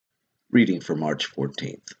Reading for March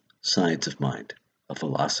 14th, Science of Mind, A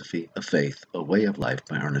Philosophy, a Faith, a Way of Life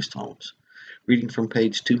by Ernest Holmes. Reading from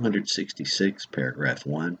page 266, paragraph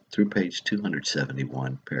 1, through page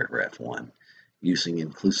 271, paragraph 1, using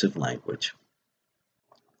inclusive language.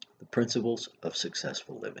 The Principles of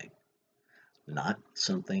Successful Living. Not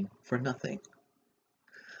something for nothing.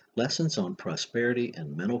 Lessons on prosperity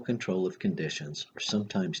and mental control of conditions are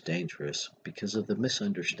sometimes dangerous because of the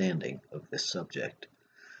misunderstanding of this subject.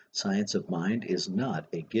 Science of Mind is not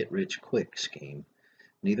a get-rich-quick scheme,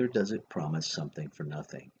 neither does it promise something for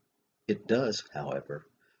nothing. It does, however,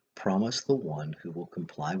 promise the one who will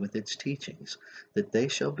comply with its teachings that they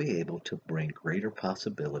shall be able to bring greater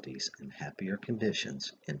possibilities and happier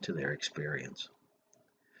conditions into their experience.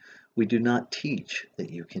 We do not teach that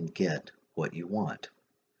you can get what you want.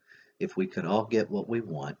 If we could all get what we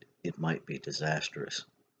want, it might be disastrous,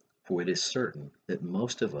 for it is certain that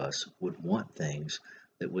most of us would want things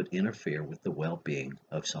that would interfere with the well-being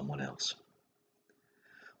of someone else.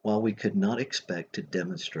 While we could not expect to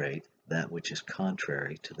demonstrate that which is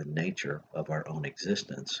contrary to the nature of our own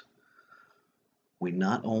existence, we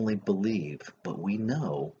not only believe, but we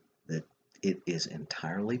know that it is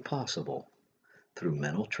entirely possible, through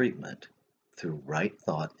mental treatment, through right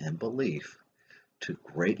thought and belief, to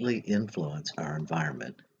greatly influence our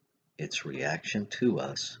environment, its reaction to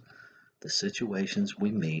us, the situations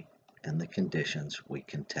we meet, and the conditions we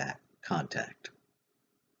contact.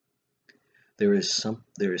 There is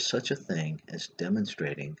such a thing as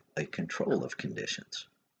demonstrating a control of conditions.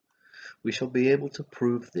 We shall be able to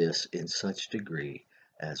prove this in such degree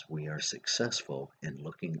as we are successful in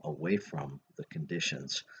looking away from the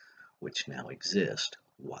conditions which now exist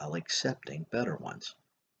while accepting better ones.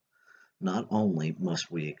 Not only must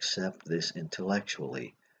we accept this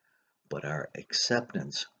intellectually, but our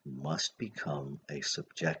acceptance must become a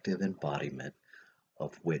subjective embodiment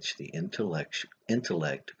of which the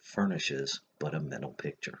intellect furnishes but a mental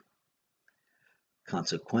picture.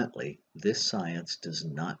 Consequently, this science does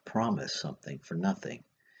not promise something for nothing.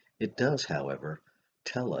 It does, however,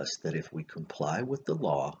 tell us that if we comply with the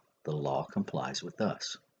law complies with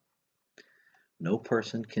us. No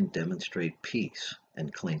person can demonstrate peace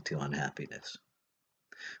and cling to unhappiness.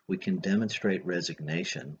 We can demonstrate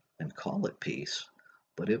resignation and call it peace,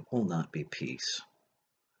 but it will not be peace.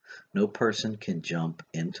 No person can jump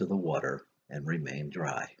into the water and remain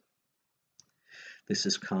dry. This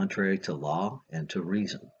is contrary to law and to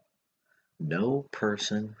reason. No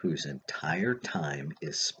person whose entire time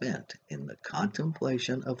is spent in the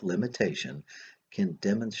contemplation of limitation can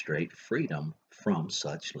demonstrate freedom from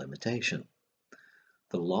such limitation.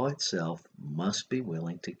 The law itself must be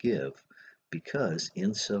willing to give, because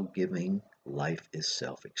in so giving, life is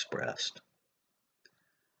self-expressed.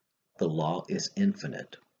 The law is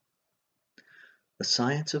infinite. The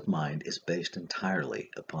science of mind is based entirely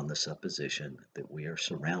upon the supposition that we are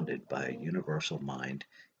surrounded by a universal mind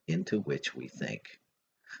into which we think.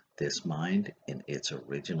 This mind, in its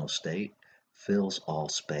original state, fills all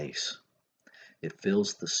space. It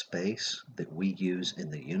fills the space that we use in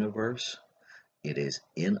the universe. It is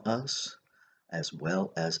in us as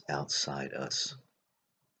well as outside us.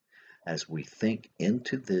 As we think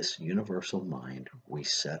into this universal mind, we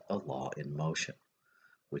set a law in motion,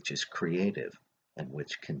 which is creative and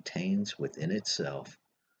which contains within itself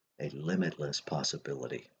a limitless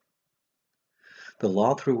possibility. The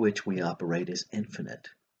law through which we operate is infinite,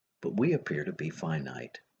 but we appear to be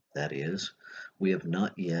finite. That is, we have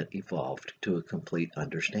not yet evolved to a complete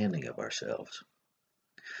understanding of ourselves.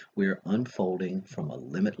 We are unfolding from a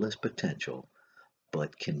limitless potential,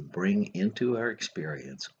 but can bring into our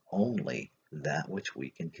experience only that which we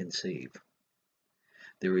can conceive.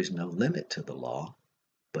 There is no limit to the law,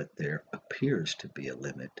 but there appears to be a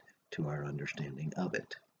limit to our understanding of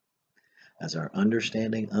it. As our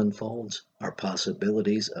understanding unfolds, our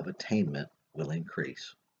possibilities of attainment will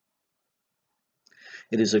increase.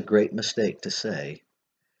 It is a great mistake to say,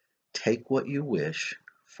 "Take what you wish,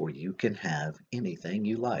 for you can have anything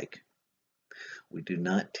you like." We do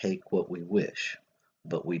not take what we wish,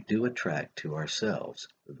 but we do attract to ourselves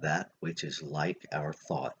that which is like our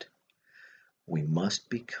thought. We must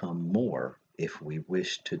become more if we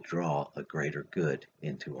wish to draw a greater good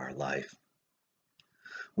into our life.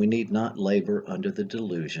 We need not labor under the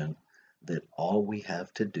delusion that all we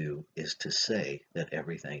have to do is to say that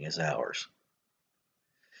everything is ours.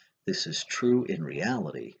 This is true in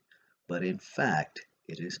reality, but in fact,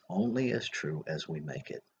 it is only as true as we make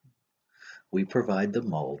it. We provide the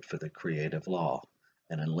mold for the creative law,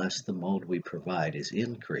 and unless the mold we provide is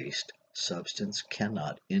increased, substance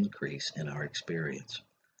cannot increase in our experience.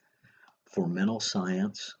 For mental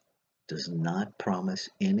science, does not promise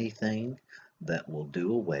anything that will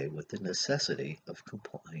do away with the necessity of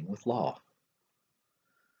complying with law.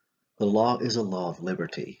 The law is a law of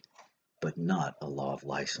liberty, but not a law of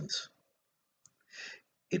license.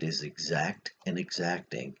 It is exact and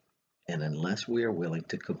exacting, and unless we are willing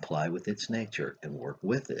to comply with its nature and work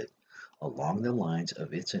with it along the lines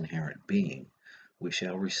of its inherent being, we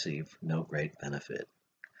shall receive no great benefit.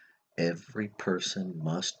 Every person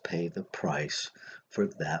must pay the price for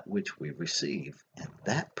that which we receive, and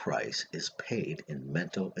that price is paid in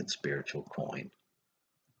mental and spiritual coin.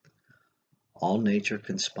 All nature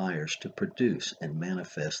conspires to produce and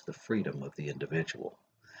manifest the freedom of the individual,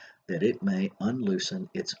 that it may unloosen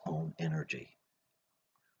its own energy.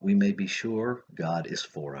 We may be sure God is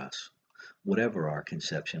for us, whatever our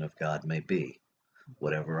conception of God may be,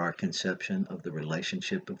 whatever our conception of the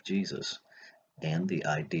relationship of Jesus and the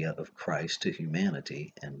idea of Christ to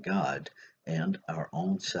humanity and God and our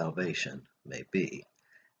own salvation may be.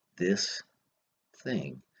 This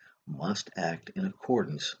thing must act in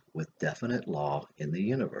accordance with definite law in the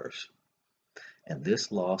universe. And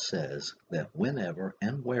this law says that whenever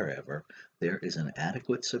and wherever there is an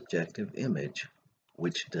adequate subjective image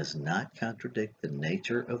which does not contradict the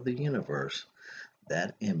nature of the universe,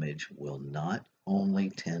 that image will not only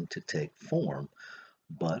tend to take form,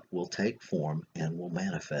 but will take form and will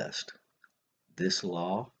manifest. This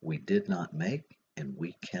law we did not make and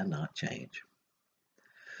we cannot change.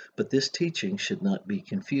 But this teaching should not be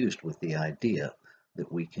confused with the idea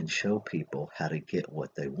that we can show people how to get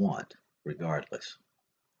what they want, regardless.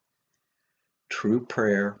 True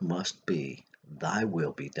prayer must be, "Thy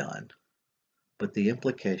will be done," but the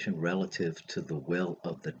implication relative to the will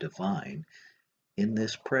of the divine in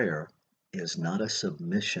this prayer is not a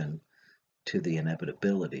submission to the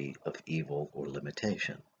inevitability of evil or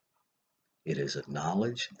limitation. It is a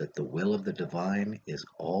knowledge that the will of the divine is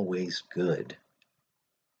always good.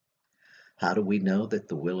 How do we know that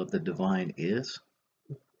the will of the divine is?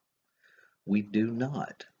 We do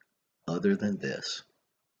not, other than this.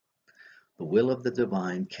 The will of the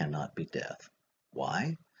divine cannot be death.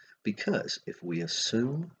 Why? Because if we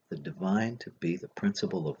assume the divine to be the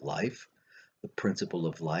principle of life, the principle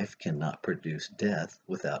of life cannot produce death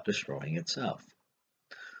without destroying itself.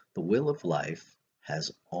 The will of life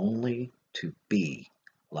has only to be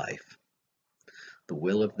life. The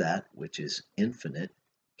will of that which is infinite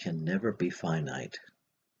can never be finite.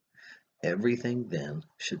 Everything then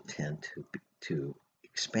should tend to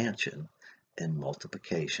expansion and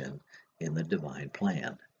multiplication in the divine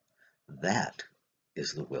plan. That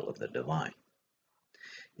is the will of the divine.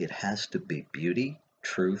 It has to be beauty,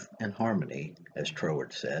 truth, and harmony, as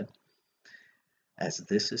Troward said, as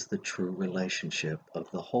this is the true relationship of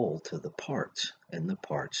the whole to the parts and the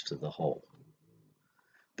parts to the whole.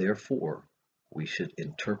 Therefore, we should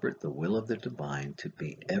interpret the will of the divine to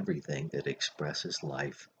be everything that expresses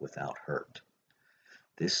life without hurt.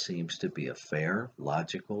 This seems to be a fair,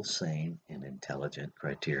 logical, sane, and intelligent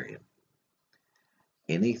criterion.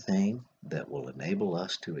 Anything that will enable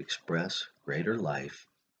us to express greater life,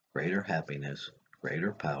 greater happiness,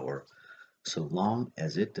 greater power, so long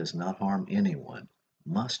as it does not harm anyone,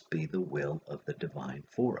 must be the will of the divine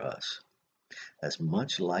for us. As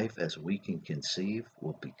much life as we can conceive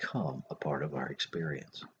will become a part of our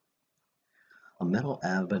experience. A mental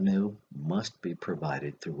avenue must be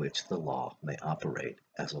provided through which the law may operate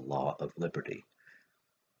as a law of liberty,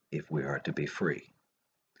 if we are to be free.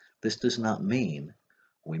 This does not mean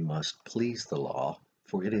we must please the law,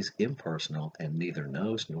 for it is impersonal and neither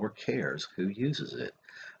knows nor cares who uses it,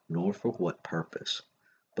 nor for what purpose.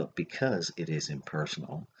 But because it is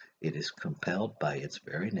impersonal, it is compelled by its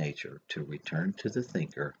very nature to return to the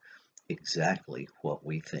thinker exactly what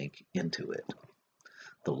we think into it.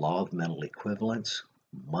 The law of mental equivalence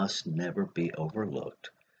must never be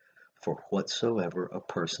overlooked, for whatsoever a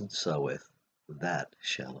person soweth, that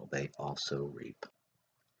shall they also reap.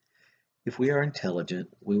 If we are intelligent,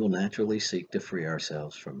 we will naturally seek to free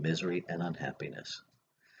ourselves from misery and unhappiness.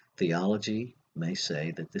 Theology may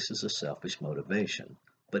say that this is a selfish motivation,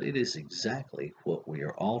 but it is exactly what we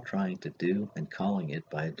are all trying to do and calling it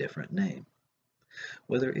by a different name.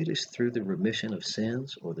 Whether it is through the remission of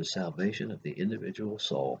sins or the salvation of the individual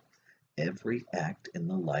soul, every act in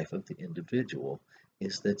the life of the individual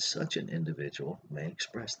is that such an individual may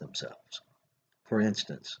express themselves. For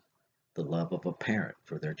instance, the love of a parent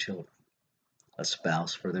for their children, a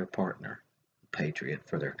spouse for their partner, a patriot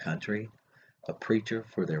for their country, a preacher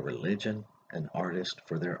for their religion, an artist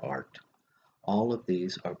for their art. All of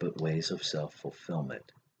these are but ways of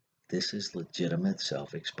self-fulfillment. This is legitimate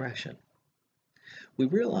self-expression. We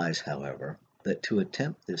realize, however, that to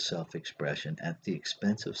attempt this self-expression at the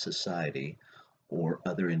expense of society or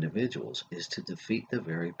other individuals is to defeat the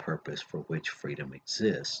very purpose for which freedom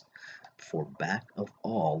exists, for back of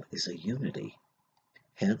all is a unity.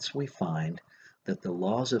 Hence we find that the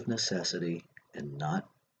laws of necessity and not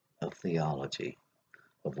of theology,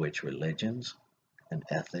 of which religions and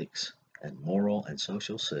ethics and moral and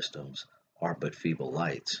social systems are but feeble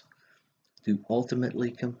lights, do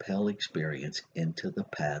ultimately compel experience into the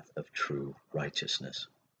path of true righteousness.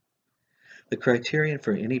 The criterion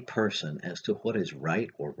for any person as to what is right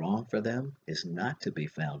or wrong for them is not to be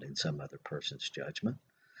found in some other person's judgment.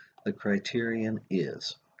 The criterion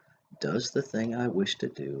is, does the thing I wish to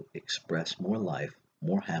do express more life,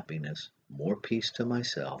 more happiness, more peace to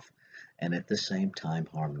myself, and at the same time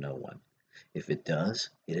harm no one? If it does,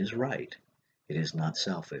 it is right. It is not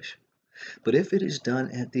selfish. But if it is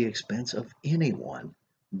done at the expense of anyone,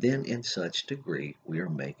 then in such degree we are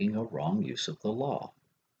making a wrong use of the law.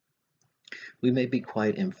 We may be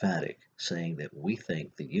quite emphatic, saying that we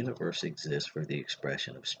think the universe exists for the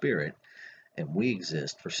expression of spirit, and we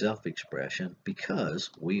exist for self-expression because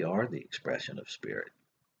we are the expression of spirit.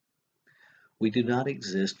 We do not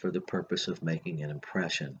exist for the purpose of making an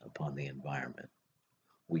impression upon the environment.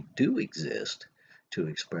 We do exist to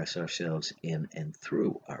express ourselves in and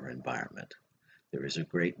through our environment. There is a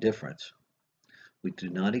great difference. We do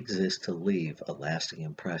not exist to leave a lasting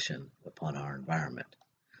impression upon our environment.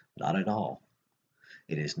 Not at all.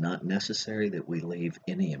 It is not necessary that we leave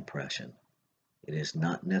any impression. It is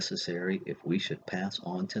not necessary, if we should pass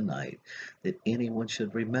on tonight, that anyone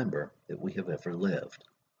should remember that we have ever lived.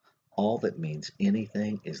 All that means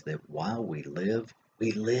anything is that while we live,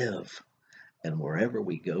 and wherever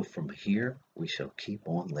we go from here, we shall keep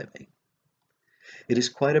on living. It is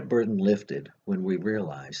quite a burden lifted when we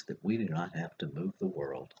realize that we do not have to move the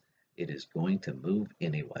world. It is going to move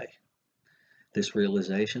anyway. This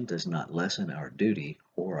realization does not lessen our duty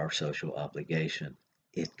or our social obligation.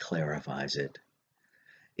 It clarifies it.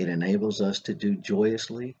 It enables us to do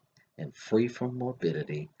joyously and free from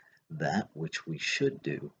morbidity that which we should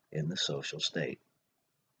do in the social state.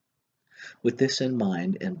 With this in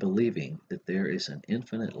mind and believing that there is an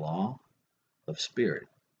infinite law of spirit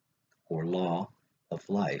or law of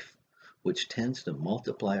life which tends to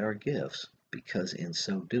multiply our gifts because in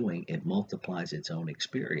so doing it multiplies its own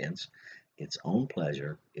experience, its own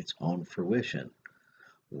pleasure, its own fruition,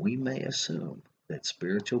 we may assume that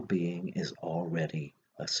spiritual being is already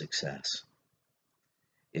a success,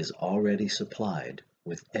 is already supplied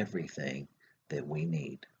with everything that we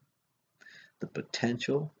need. The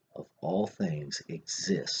potential of all things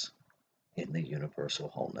exists in the universal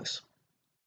wholeness.